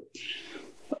 Sure.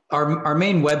 Our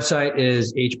main website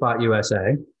is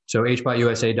HBOT-USA. So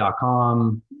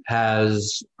HBOT-USA.com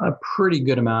has a pretty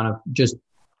good amount of just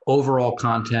overall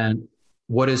content.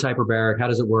 What is hyperbaric? How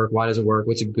does it work? Why does it work?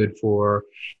 What's it good for?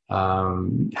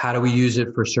 How do we use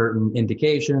it for certain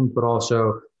indications, but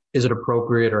also is it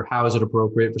appropriate, or how is it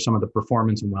appropriate for some of the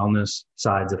performance and wellness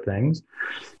sides of things?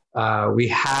 We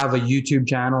have a YouTube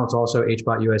channel. It's also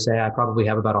HBOT USA. I probably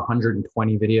have about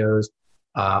 120 videos,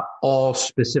 all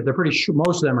specific. They're pretty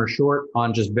most of them are short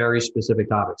on just very specific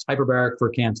topics. Hyperbaric for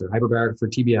cancer, hyperbaric for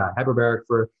TBI, hyperbaric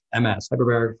for MS,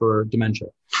 hyperbaric for dementia.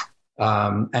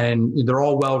 And they're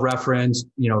all well referenced,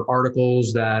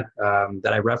 articles that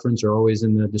I reference are always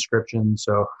in the description.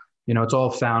 So, it's all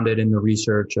founded in the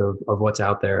research of what's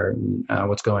out there and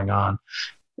what's going on.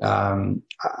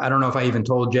 I don't know if I even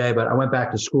told Jay, but I went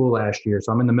back to school last year.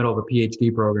 So I'm in the middle of a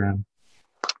PhD program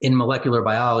in molecular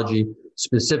biology,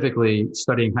 specifically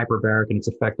studying hyperbaric and its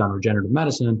effect on regenerative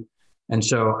medicine. And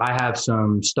so I have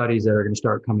some studies that are going to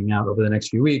start coming out over the next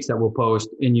few weeks that we'll post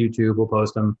in YouTube. We'll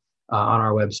post them on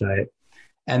our website.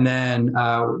 And then,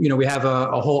 we have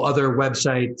a whole other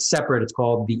website separate. It's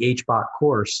called the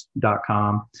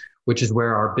hbotcourse.com, which is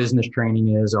where our business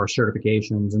training is, our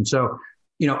certifications. And so,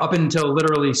 up until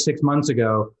literally 6 months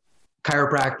ago,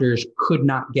 chiropractors could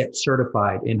not get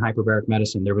certified in hyperbaric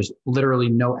medicine. There was literally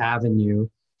no avenue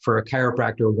for a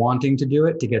chiropractor wanting to do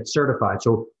it to get certified.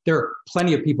 So there are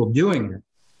plenty of people doing it,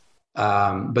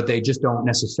 but they just don't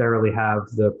necessarily have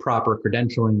the proper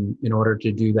credentialing in order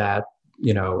to do that,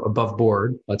 above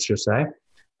board, let's just say.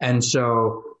 And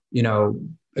so,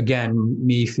 again,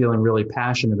 me feeling really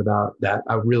passionate about that,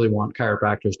 I really want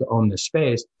chiropractors to own this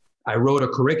space. I wrote a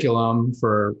curriculum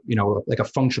for, like a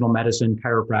functional medicine,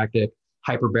 chiropractic,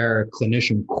 hyperbaric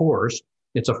clinician course.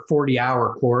 It's a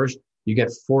 40-hour course. You get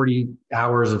 40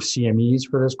 hours of CMEs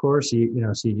for this course,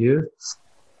 CUs.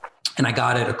 And I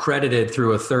got it accredited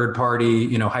through a third party,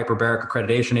 hyperbaric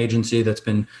accreditation agency that's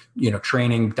been,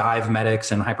 training dive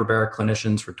medics and hyperbaric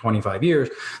clinicians for 25 years.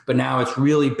 But now it's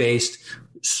really based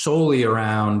solely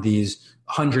around these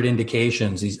 100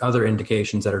 indications, these other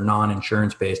indications that are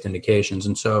non-insurance based indications.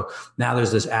 And so now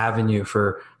there's this avenue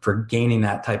for gaining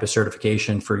that type of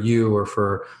certification for you or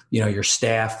for, your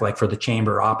staff, like for the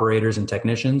chamber operators and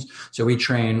technicians. So we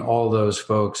train all those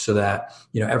folks so that,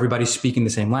 everybody's speaking the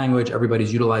same language,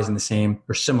 everybody's utilizing the same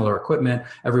or similar equipment.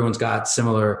 Everyone's got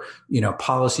similar,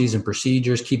 policies and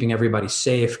procedures, keeping everybody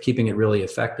safe, keeping it really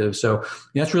effective. So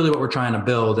that's really what we're trying to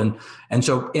build. And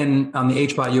so on the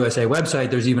HBOT USA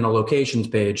website, there's even a locations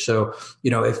page. So,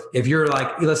 if you're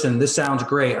like, listen, this sounds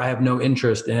great, I have no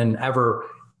interest in ever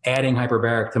adding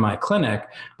hyperbaric to my clinic,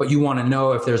 but you want to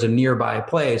know if there's a nearby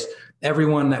place,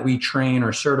 everyone that we train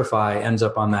or certify ends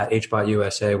up on that HBOT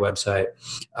USA website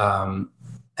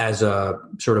as a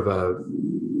sort of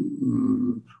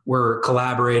we're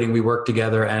collaborating, we work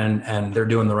together, and they're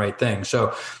doing the right thing.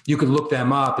 So you could look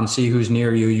them up and see who's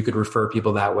near you. You could refer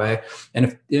people that way.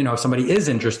 And if somebody is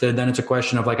interested, then it's a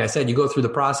question of, like I said, you go through the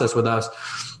process with us.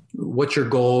 What's your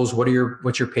goals?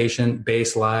 What's your patient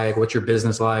base like? What's your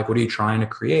business like? What are you trying to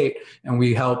create? And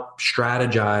we help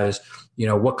strategize,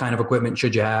 what kind of equipment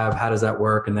should you have? How does that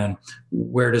work? And then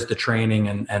where does the training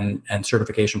and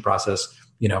certification process,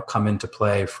 come into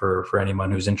play for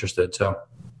anyone who's interested? So,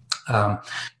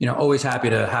 always happy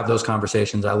to have those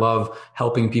conversations. I love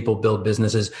helping people build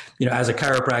businesses, as a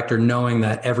chiropractor, knowing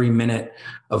that every minute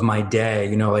of my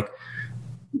day,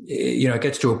 it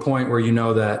gets to a point where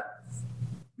that,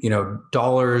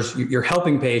 dollars, you're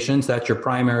helping patients, that's your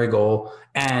primary goal.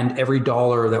 And every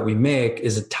dollar that we make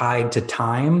is tied to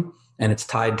time, and it's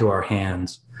tied to our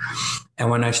hands. And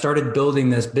when I started building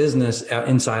this business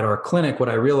inside our clinic, what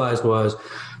I realized was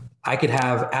I could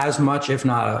have as much, if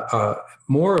not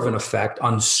more of an effect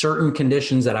on certain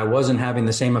conditions that I wasn't having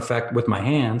the same effect with my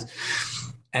hands.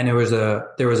 And there was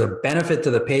a benefit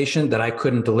to the patient that I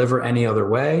couldn't deliver any other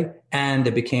way. And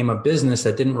it became a business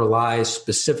that didn't rely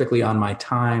specifically on my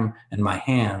time and my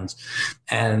hands.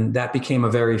 And that became a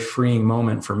very freeing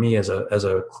moment for me as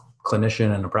a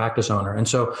clinician and a practice owner. And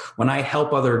so when I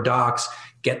help other docs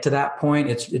get to that point,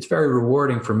 it's very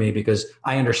rewarding for me because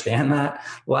I understand that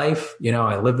life,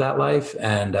 I live that life,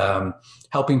 and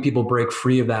helping people break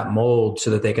free of that mold so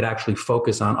that they could actually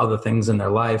focus on other things in their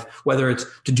life, whether it's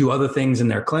to do other things in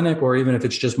their clinic or even if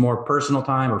it's just more personal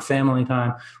time or family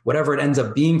time, whatever it ends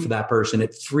up being for that person,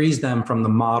 it frees them from the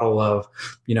model of,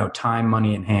 time,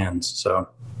 money, and hands. So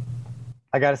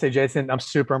I got to say, Jason, I'm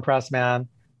super impressed, man.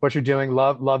 What you're doing,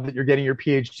 love that you're getting your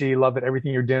PhD, love that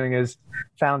everything you're doing is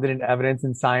founded in evidence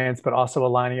and science, but also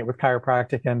aligning it with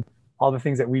chiropractic and all the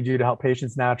things that we do to help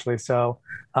patients naturally. So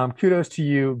kudos to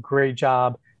you. Great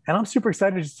job. And I'm super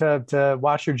excited just to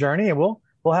watch your journey, and we'll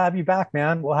have you back,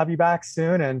 man. We'll have you back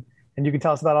soon. And you can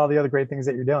tell us about all the other great things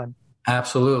that you're doing.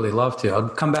 Absolutely. Love to. I'll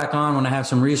come back on when I have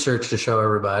some research to show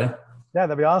everybody. Yeah,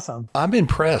 that'd be awesome. I'm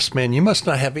impressed, man. You must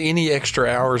not have any extra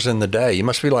hours in the day. You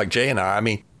must be like Jay and I. I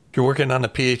mean, you're working on a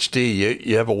PhD.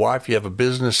 You have a wife. You have a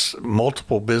business,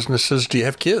 multiple businesses. Do you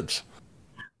have kids?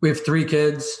 We have 3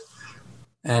 kids,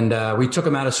 and we took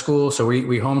them out of school, so we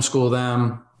homeschool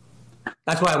them.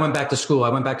 That's why I went back to school. I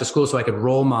went back to school so I could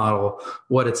role model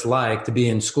what it's like to be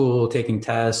in school, taking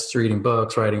tests, reading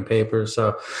books, writing papers.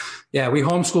 So, yeah, we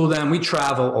homeschool them. We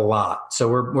travel a lot, so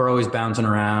we're always bouncing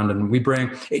around. And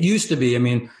it used to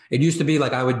be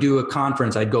like I would do a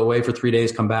conference. I'd go away for 3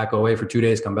 days, come back, go away for 2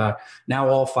 days, come back. Now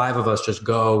all 5 of us just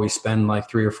go. We spend like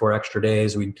 3 or 4 extra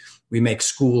days. We make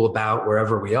school about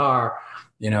wherever we are,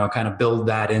 kind of build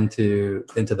that into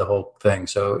the whole thing.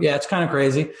 So, yeah, it's kind of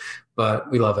crazy, but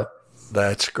we love it.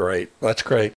 That's great. That's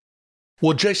great.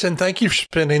 Well, Jason, thank you for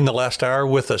spending the last hour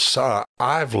with us.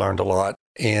 I've learned a lot,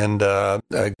 and a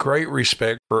great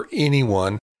respect for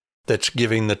anyone that's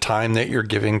giving the time that you're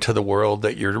giving to the world,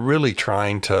 that you're really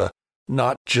trying to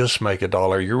not just make a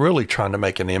dollar, you're really trying to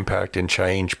make an impact and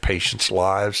change patients'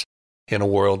 lives in a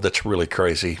world that's really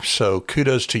crazy. So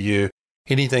kudos to you.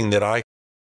 Anything that I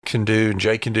can do and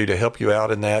Jay can do to help you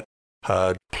out in that,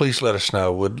 please let us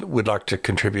know. We'd like to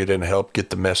contribute and help get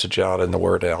the message out and the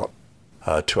word out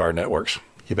to our networks.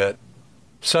 You bet.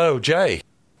 So, Jay,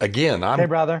 again, hey,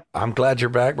 brother. I'm glad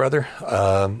you're back, brother.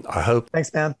 I hope.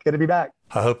 Thanks, man. Good to be back.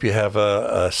 I hope you have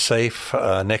a safe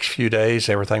next few days.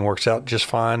 Everything works out just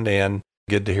fine, and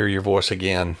good to hear your voice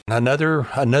again.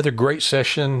 Another great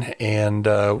session, and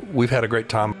we've had a great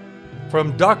time.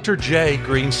 From Dr. Jay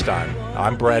Greenstein,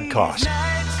 I'm Brad Koss.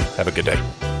 Have a good day.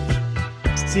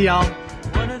 See y'all.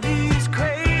 One of these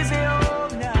crazy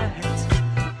old nights,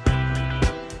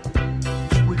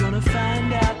 we're gonna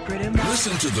find out pretty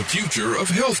Listen to the future of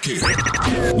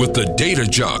healthcare with the data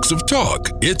jocks of talk.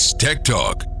 It's Tech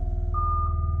Talk.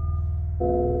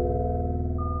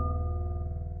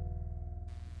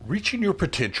 Reaching your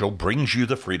potential brings you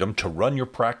the freedom to run your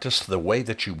practice the way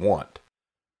that you want.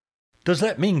 Does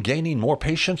that mean gaining more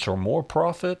patients or more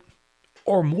profit?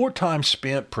 Or more time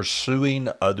spent pursuing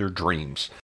other dreams?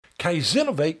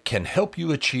 Kaizenovate can help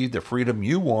you achieve the freedom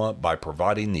you want by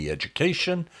providing the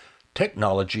education,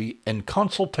 technology, and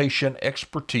consultation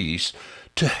expertise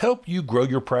to help you grow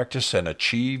your practice and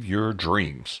achieve your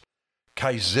dreams.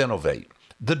 Kaizenovate,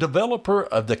 the developer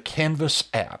of the Canvas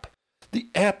app, the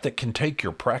app that can take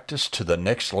your practice to the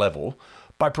next level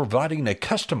by providing a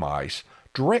customized,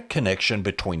 direct connection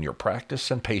between your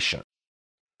practice and patient.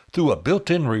 Through a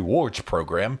built-in rewards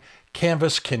program,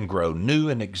 Canvas can grow new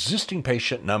and existing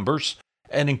patient numbers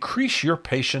and increase your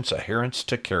patients' adherence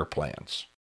to care plans.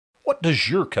 What does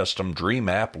your custom dream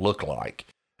app look like?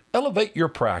 Elevate your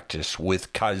practice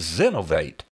with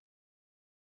Kaizenovate,